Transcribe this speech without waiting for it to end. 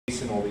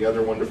and all the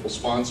other wonderful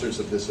sponsors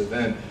of this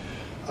event.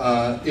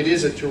 It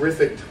is a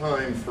terrific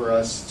time for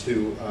us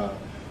to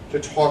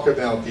talk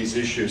about these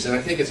issues. And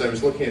I think as I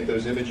was looking at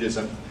those images,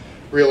 I'm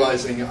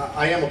realizing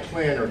I am a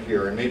planner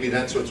here, and maybe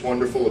that's what's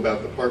wonderful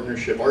about the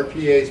partnership.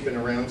 RPA has been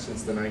around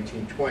since the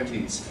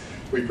 1920s.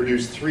 We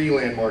produced 3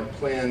 landmark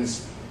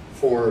plans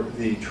for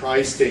the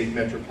tri-state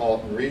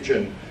metropolitan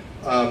region,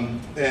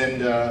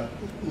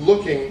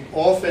 looking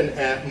often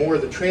at more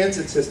of the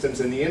transit systems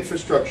and the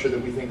infrastructure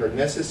that we think are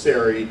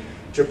necessary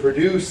to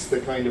produce the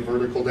kind of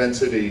vertical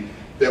density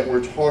that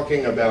we're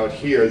talking about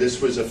here.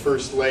 This was a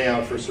first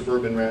layout for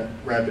suburban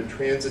rapid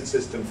transit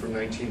system from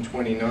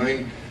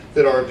 1929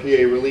 that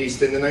RPA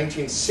released. In the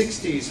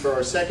 1960s, for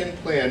our second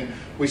plan,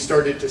 we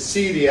started to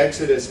see the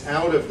exodus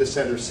out of the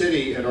center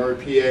city, and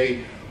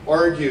RPA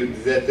argued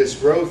that this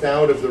growth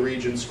out of the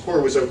region's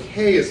core was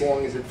okay as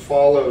long as it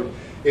followed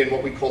in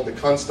what we called the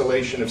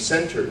constellation of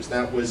centers.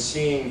 That was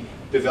seeing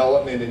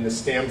development in the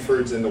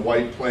Stamfords and the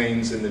White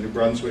Plains and the New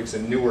Brunswicks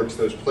and Newarks,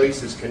 those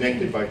places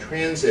connected by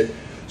transit,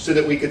 so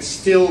that we could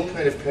still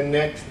kind of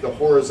connect the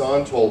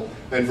horizontal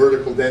and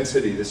vertical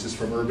density. This is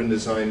from Urban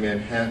Design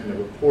Manhattan, a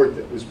report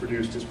that was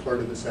produced as part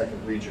of the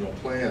second regional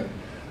plan.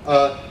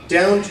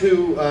 Down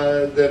to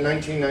the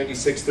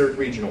 1996 third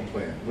regional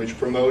plan, which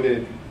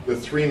promoted the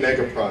 3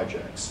 mega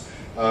projects,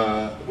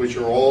 which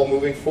are all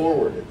moving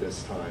forward at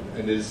this time,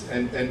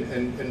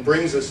 and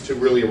brings us to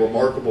really a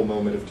remarkable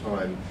moment of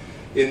time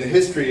in the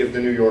history of the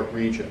New York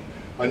region.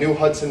 A new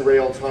Hudson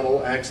Rail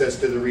Tunnel, access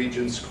to the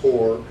region's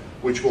core,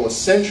 which will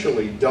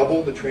essentially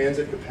double the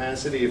transit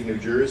capacity of New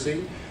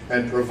Jersey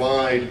and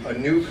provide a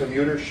new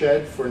commuter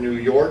shed for New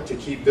York to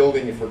keep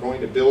building. If we're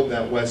going to build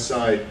that West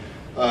Side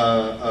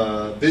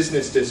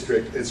business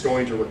district, it's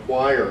going to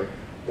require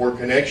more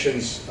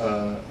connections.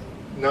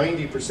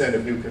 90%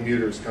 of new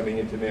commuters coming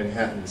into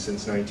Manhattan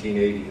since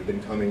 1980 have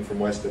been coming from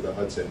west of the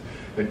Hudson.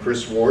 And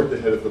Chris Ward,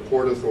 the head of the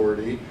Port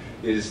Authority,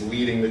 is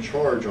leading the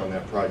charge on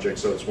that project,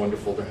 so it's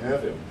wonderful to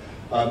have him.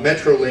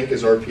 Metrolink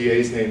is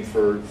RPA's name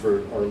for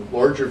our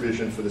larger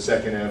vision for the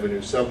 2nd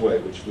Avenue subway,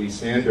 which Lee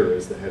Sander,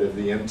 as the head of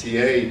the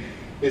MTA,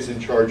 is in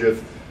charge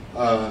of.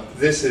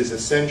 This is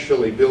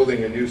essentially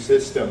building a new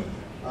system,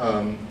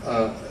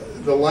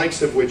 the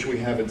likes of which we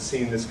haven't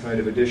seen this kind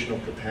of additional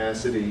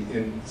capacity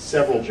in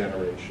several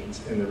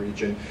generations in the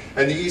region.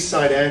 And the East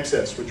Side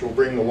Access, which will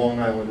bring the Long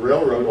Island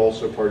Railroad,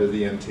 also part of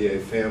the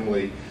MTA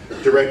family,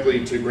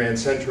 directly to Grand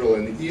Central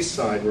and the East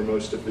Side, where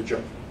most of the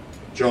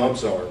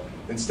jobs are,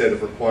 instead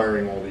of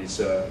requiring all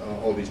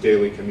these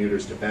daily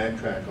commuters to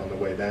backtrack on the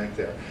way back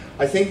there.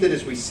 I think that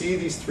as we see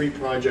these 3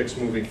 projects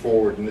moving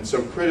forward, and it's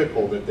so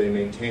critical that they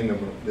maintain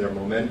their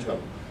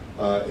momentum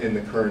in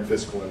the current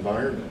fiscal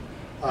environment,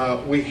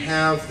 we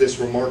have this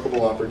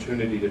remarkable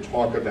opportunity to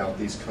talk about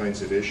these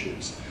kinds of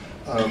issues.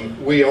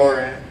 We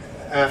are,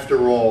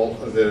 after all,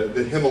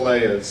 the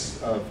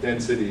Himalayas of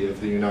density of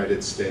the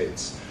United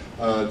States.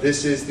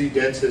 This is the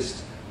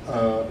densest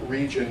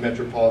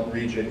metropolitan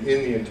region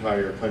in the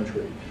entire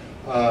country.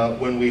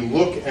 When we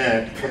look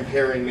at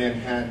comparing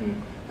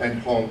Manhattan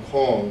and Hong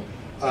Kong,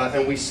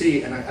 and we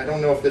see, and I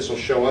don't know if this will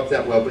show up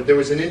that well, but there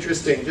was an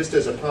interesting, just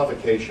as a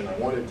provocation, I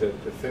wanted to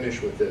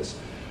finish with this,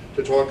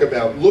 to talk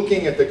about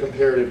looking at the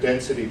comparative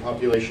density,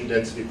 population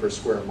density per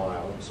square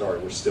mile. I'm sorry,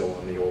 we're still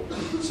on the old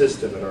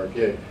system at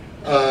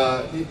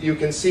RPA. You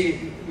can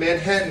see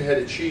Manhattan had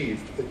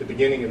achieved at the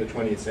beginning of the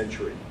 20th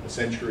century, a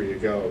century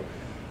ago,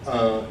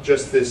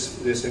 just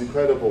this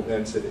incredible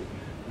density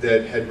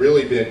that had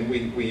really been,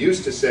 we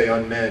used to say,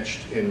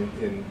 unmatched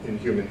in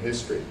human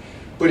history.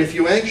 But if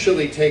you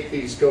actually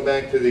go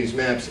back to these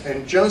maps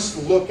and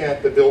just look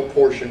at the built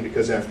portion,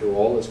 because after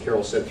all, as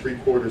Carol said,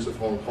 3/4 of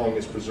Hong Kong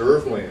is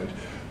preserved land,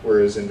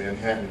 whereas in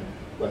Manhattan,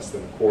 less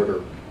than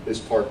 1/4 is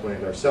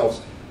parkland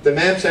ourselves. The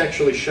maps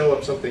actually show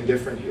up something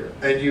different here.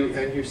 And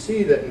you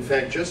see that, in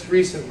fact, just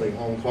recently,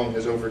 Hong Kong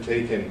has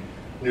overtaken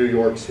New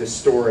York's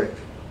historic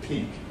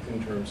peak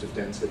in terms of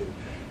density.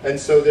 And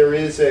so there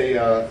is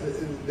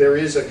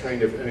a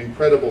kind of an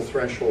incredible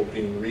threshold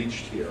being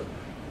reached here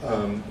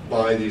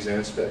by these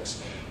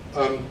aspects.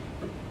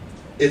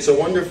 It's a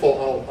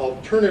wonderful, I'll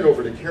turn it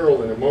over to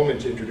Carol in a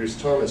moment to introduce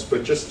Thomas,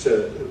 but just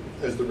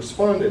as the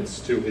respondents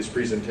to his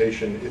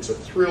presentation, it's a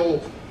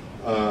thrill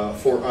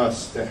for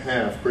us to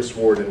have Chris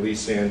Ward and Lee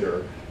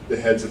Sander, the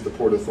heads of the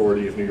Port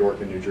Authority of New York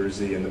and New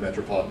Jersey and the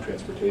Metropolitan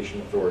Transportation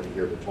Authority,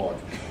 here to talk.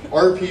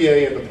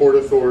 RPA and the Port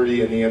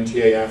Authority and the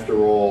MTA, after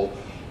all,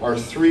 are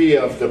 3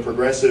 of the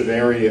progressive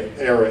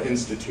era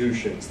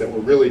institutions that were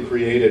really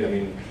created. I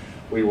mean,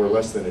 we were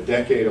less than a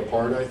decade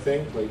apart, I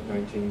think, late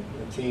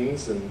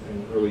 19-teens and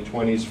early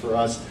 20s for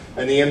us.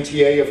 And the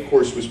MTA, of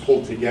course, was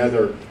pulled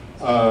together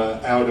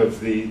out of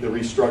the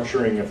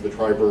restructuring of the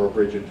Triborough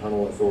Bridge and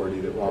Tunnel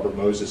Authority that Robert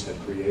Moses had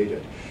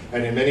created.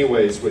 And in many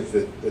ways, with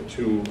the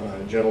 2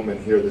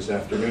 gentlemen here this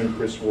afternoon,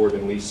 Chris Ward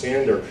and Lee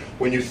Sander,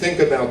 when you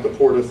think about the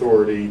Port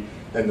Authority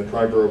and the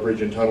Triborough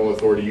Bridge and Tunnel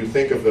Authority, you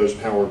think of those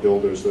power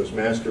builders, those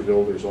master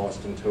builders,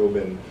 Austin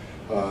Tobin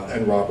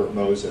and Robert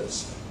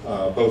Moses,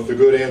 both the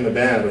good and the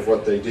bad of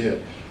what they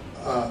did.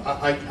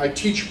 I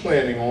teach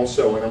planning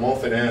also, and I'm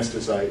often asked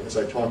as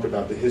I talk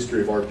about the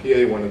history of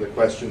RPA, one of the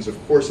questions, of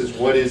course, is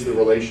what is the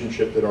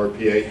relationship that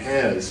RPA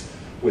has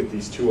with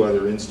these two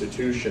other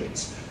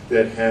institutions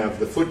that have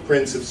the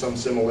footprints of some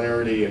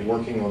similarity and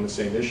working on the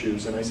same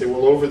issues? And I say,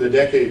 well, over the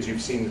decades,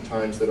 you've seen the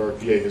times that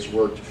RPA has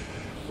worked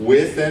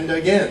with and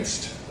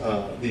against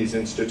these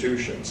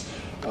institutions.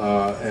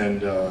 But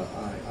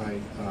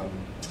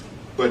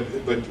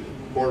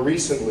more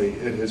recently,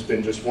 it has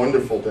been just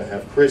wonderful to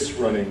have Chris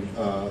running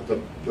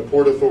the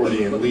Port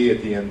Authority and Lee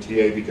at the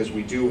MTA, because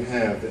we do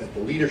have, at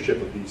the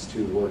leadership of these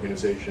two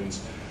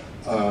organizations,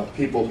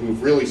 people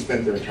who've really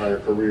spent their entire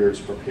careers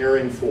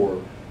preparing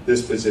for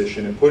this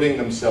position and putting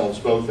themselves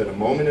both at a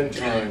moment in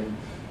time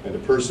and a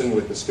person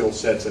with the skill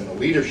sets and the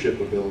leadership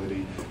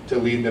ability to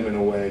lead them in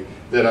a way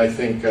that I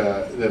think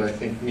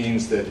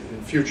means that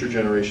in future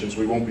generations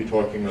we won't be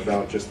talking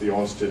about just the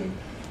Austin,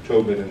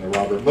 Tobin, and the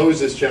Robert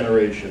Moses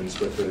generations,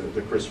 but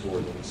the Chris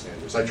Ward and the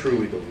Sanders. I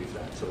truly believe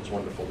that, so it's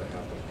wonderful to have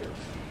them here.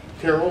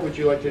 Carol, would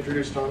you like to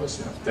introduce Thomas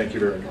now? Thank you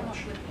very much.